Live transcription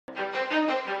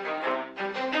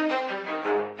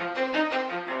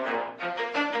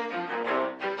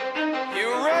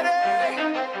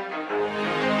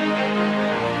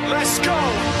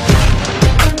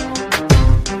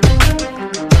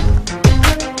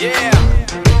Yeah.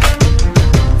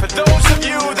 For those of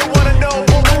you that wanna know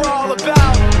what we're all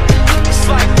about, it's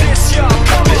like this, y'all.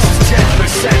 This is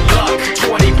 10% luck,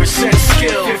 20%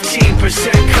 skill,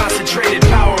 15% concentrated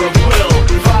power of will,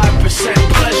 5%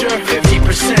 pleasure,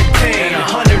 50% pain,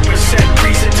 100%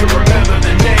 reason to remember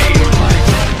the name.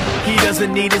 He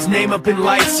doesn't need his name up in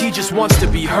lights, he just wants to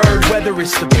be heard, whether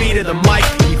it's the beat of the mic.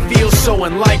 He feels so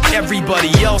unlike everybody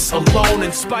else, alone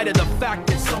in spite of the fact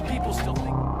that some people still think